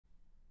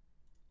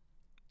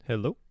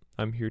Hello,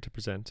 I'm here to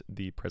present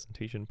the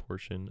presentation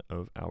portion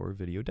of our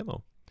video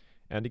demo.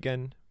 And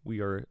again, we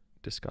are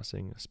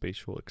discussing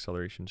spatial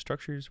acceleration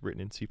structures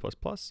written in C++.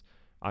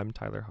 I'm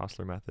Tyler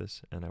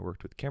Hostler-Mathis, and I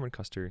worked with Cameron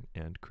Custer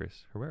and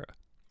Chris Herrera.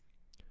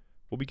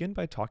 We'll begin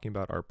by talking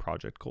about our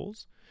project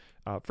goals.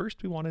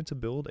 First, we wanted to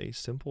build a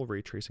simple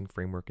ray tracing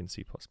framework in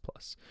C++.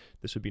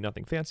 This would be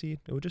nothing fancy.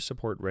 It would just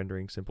support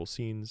rendering simple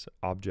scenes,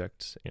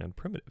 objects, and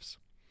primitives.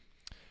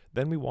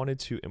 Then we wanted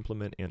to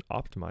implement and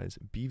optimize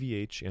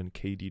BVH and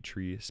KD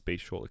tree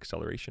spatial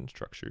acceleration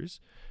structures.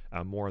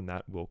 More on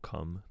that will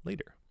come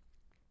later.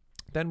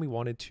 Then we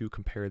wanted to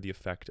compare the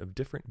effect of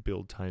different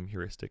build time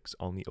heuristics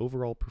on the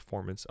overall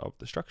performance of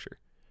the structure.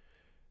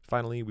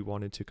 Finally, we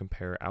wanted to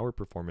compare our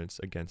performance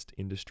against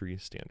industry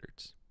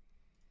standards.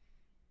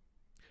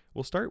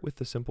 We'll start with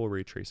the simple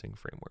ray tracing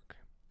framework.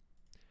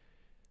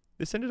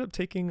 This ended up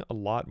taking a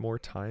lot more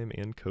time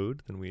and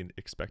code than we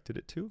expected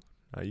it to.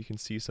 You can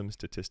see some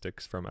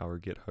statistics from our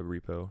GitHub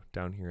repo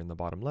down here in the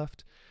bottom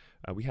left.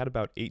 We had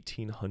about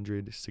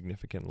 1,800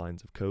 significant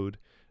lines of code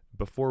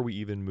before we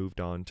even moved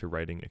on to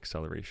writing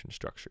acceleration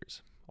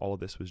structures. All of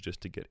this was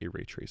just to get a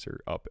ray tracer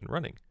up and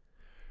running.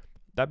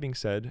 That being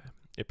said,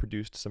 it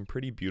produced some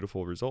pretty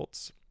beautiful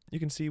results. You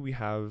can see we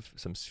have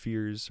some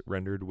spheres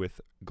rendered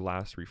with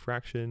glass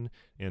refraction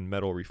and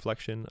metal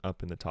reflection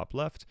up in the top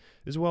left,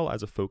 as well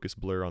as a focus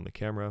blur on the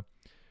camera.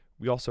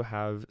 We also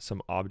have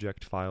some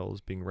object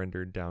files being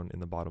rendered down in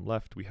the bottom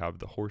left. We have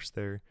the horse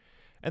there.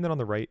 And then on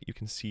the right, you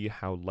can see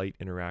how light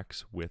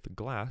interacts with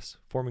glass,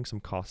 forming some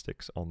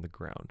caustics on the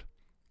ground.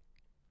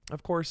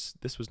 Of course,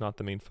 this was not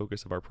the main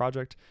focus of our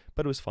project,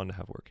 but it was fun to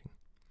have working.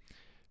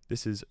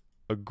 This is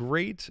a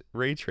great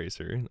ray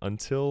tracer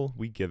until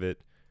we give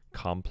it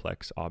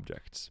complex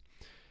objects.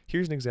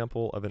 Here's an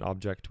example of an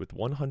object with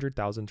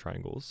 100,000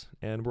 triangles,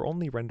 and we're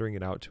only rendering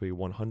it out to a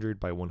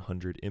 100 by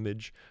 100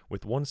 image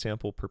with 1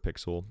 sample per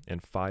pixel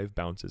and 5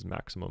 bounces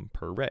maximum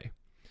per ray.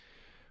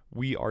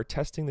 We are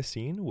testing the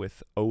scene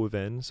with O of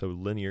n, so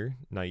linear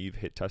naive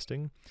hit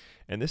testing,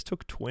 and this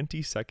took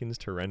 20 seconds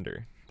to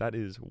render. That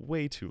is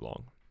way too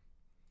long.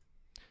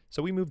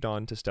 So we moved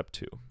on to step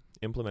 2,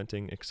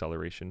 implementing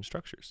acceleration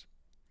structures.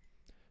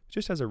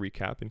 Just as a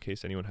recap, in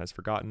case anyone has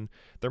forgotten,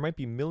 there might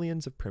be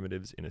millions of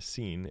primitives in a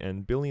scene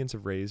and billions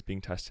of rays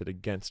being tested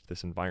against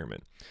this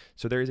environment.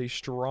 So there is a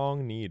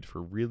strong need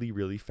for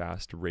really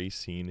fast ray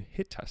scene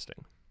hit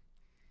testing.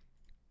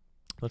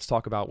 Let's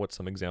talk about what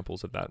some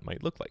examples of that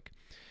might look like.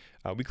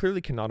 We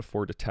clearly cannot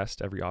afford to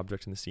test every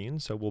object in the scene,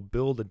 so we'll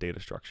build a data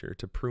structure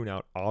to prune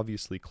out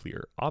obviously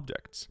clear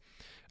objects.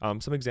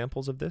 Some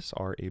examples of this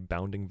are a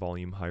bounding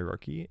volume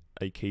hierarchy,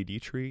 a KD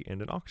tree,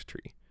 and an oct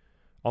tree.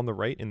 On the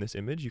right in this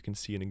image, you can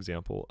see an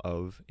example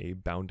of a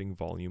bounding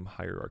volume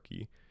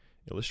hierarchy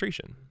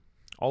illustration.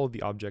 All of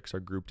the objects are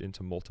grouped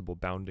into multiple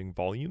bounding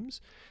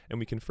volumes, and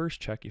we can first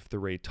check if the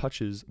ray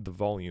touches the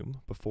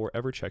volume before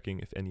ever checking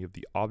if any of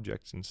the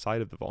objects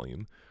inside of the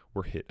volume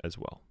were hit as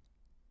well.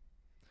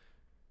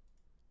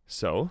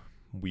 So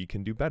we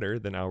can do better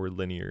than our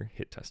linear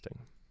hit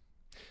testing.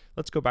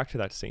 Let's go back to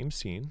that same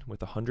scene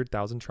with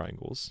 100,000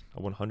 triangles,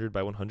 a 100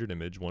 by 100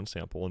 image, 1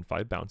 sample, and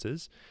 5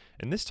 bounces,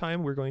 and this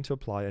time we're going to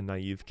apply a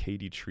naive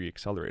KD tree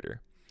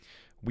accelerator.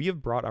 We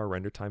have brought our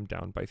render time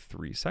down by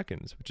 3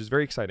 seconds, which is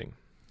very exciting.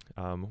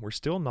 We're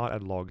still not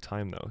at log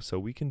time though, so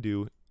we can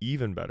do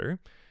even better,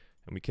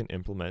 and we can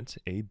implement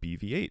a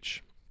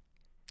BVH.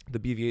 The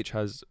BVH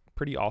has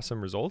pretty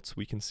awesome results.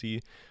 We can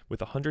see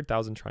with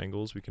 100,000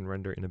 triangles, we can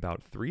render in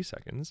about 3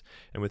 seconds,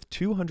 and with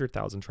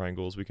 200,000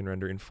 triangles, we can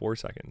render in 4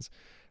 seconds.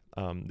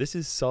 This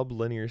is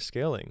sublinear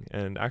scaling,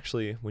 and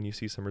actually, when you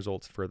see some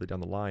results further down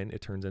the line, it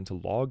turns into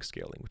log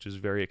scaling, which is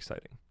very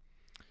exciting.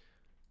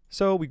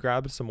 So we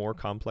grabbed some more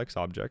complex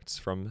objects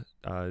from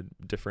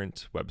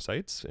different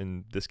websites.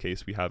 In this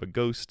case, we have a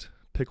ghost,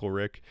 pickle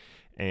Rick,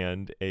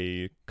 and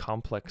a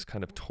complex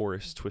kind of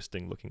torus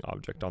twisting looking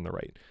object on the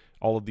right.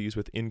 All of these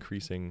with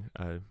increasing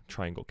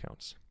triangle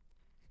counts.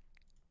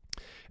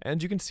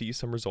 And you can see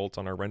some results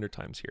on our render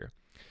times here.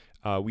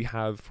 We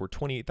have for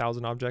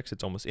 28,000 objects,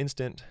 it's almost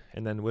instant.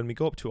 And then when we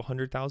go up to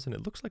 100,000,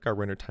 it looks like our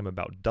render time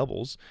about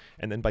doubles.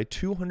 And then by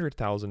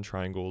 200,000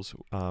 triangles,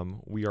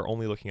 we are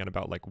only looking at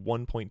about like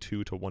 1.2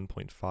 to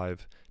 1.5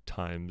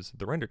 times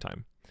the render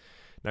time.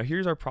 Now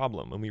here's our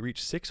problem. When we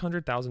reach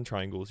 600,000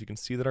 triangles, you can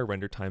see that our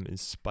render time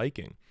is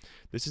spiking.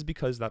 This is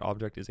because that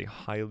object is a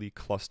highly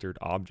clustered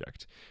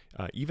object.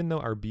 Even though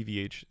our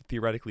BVH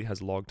theoretically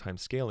has log time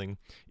scaling,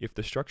 if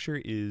the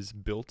structure is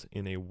built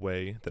in a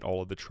way that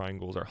all of the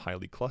triangles are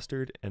highly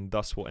clustered and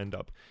thus will end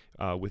up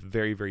with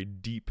very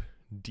deep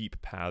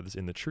paths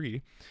in the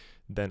tree,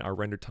 then our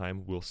render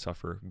time will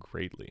suffer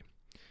greatly.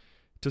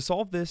 To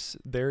solve this,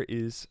 there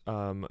is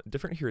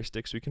different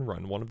heuristics we can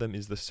run. One of them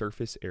is the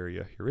surface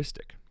area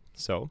heuristic.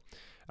 So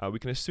we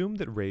can assume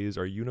that rays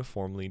are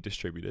uniformly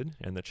distributed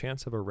and the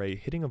chance of a ray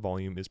hitting a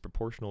volume is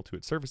proportional to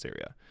its surface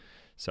area.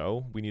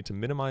 So we need to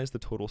minimize the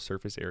total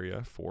surface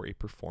area for a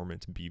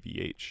performant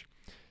BVH.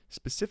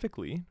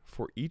 Specifically,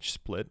 for each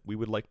split, we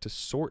would like to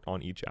sort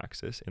on each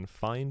axis and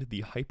find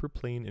the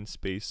hyperplane in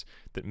space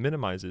that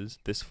minimizes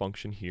this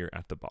function here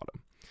at the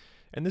bottom.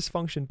 And this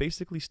function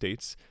basically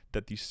states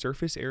that the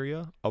surface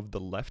area of the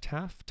left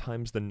half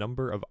times the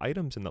number of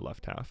items in the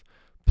left half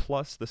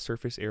plus the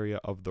surface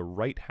area of the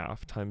right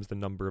half times the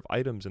number of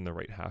items in the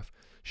right half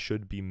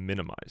should be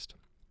minimized.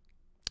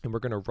 And we're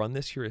going to run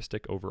this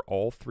heuristic over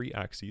all three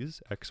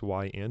axes, x,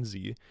 y, and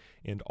z,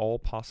 and all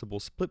possible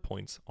split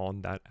points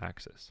on that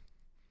axis.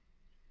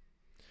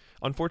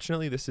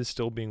 Unfortunately, this is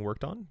still being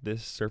worked on.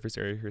 This surface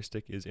area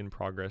heuristic is in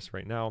progress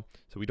right now,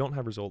 so we don't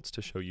have results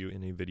to show you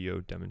in a video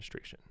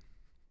demonstration.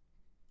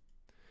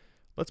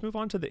 Let's move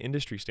on to the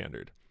industry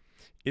standard.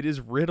 It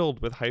is riddled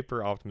with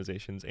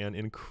hyper-optimizations and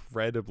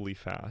incredibly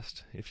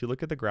fast. If you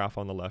look at the graph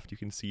on the left, you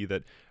can see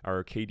that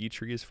our KD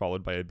tree is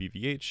followed by a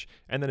BVH,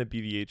 and then a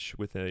BVH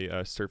with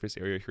a surface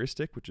area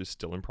heuristic, which is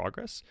still in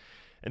progress.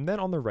 And then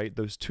on the right,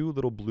 those two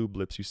little blue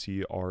blips you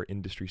see are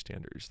industry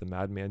standards, the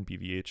Madman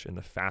BVH and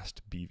the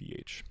Fast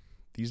BVH.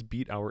 These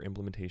beat our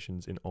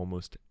implementations in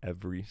almost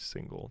every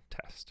single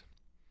test.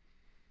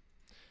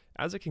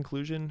 As a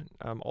conclusion,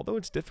 although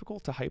it's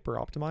difficult to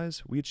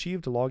hyper-optimize, we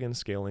achieved log-n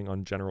scaling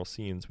on general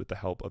scenes with the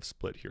help of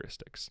split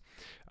heuristics.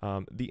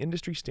 The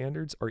industry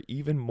standards are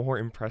even more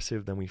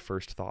impressive than we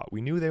first thought.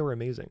 We knew they were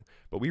amazing,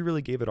 but we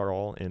really gave it our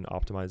all in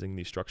optimizing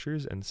these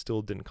structures and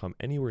still didn't come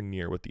anywhere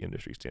near what the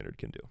industry standard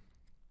can do.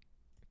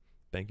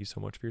 Thank you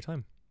so much for your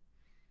time.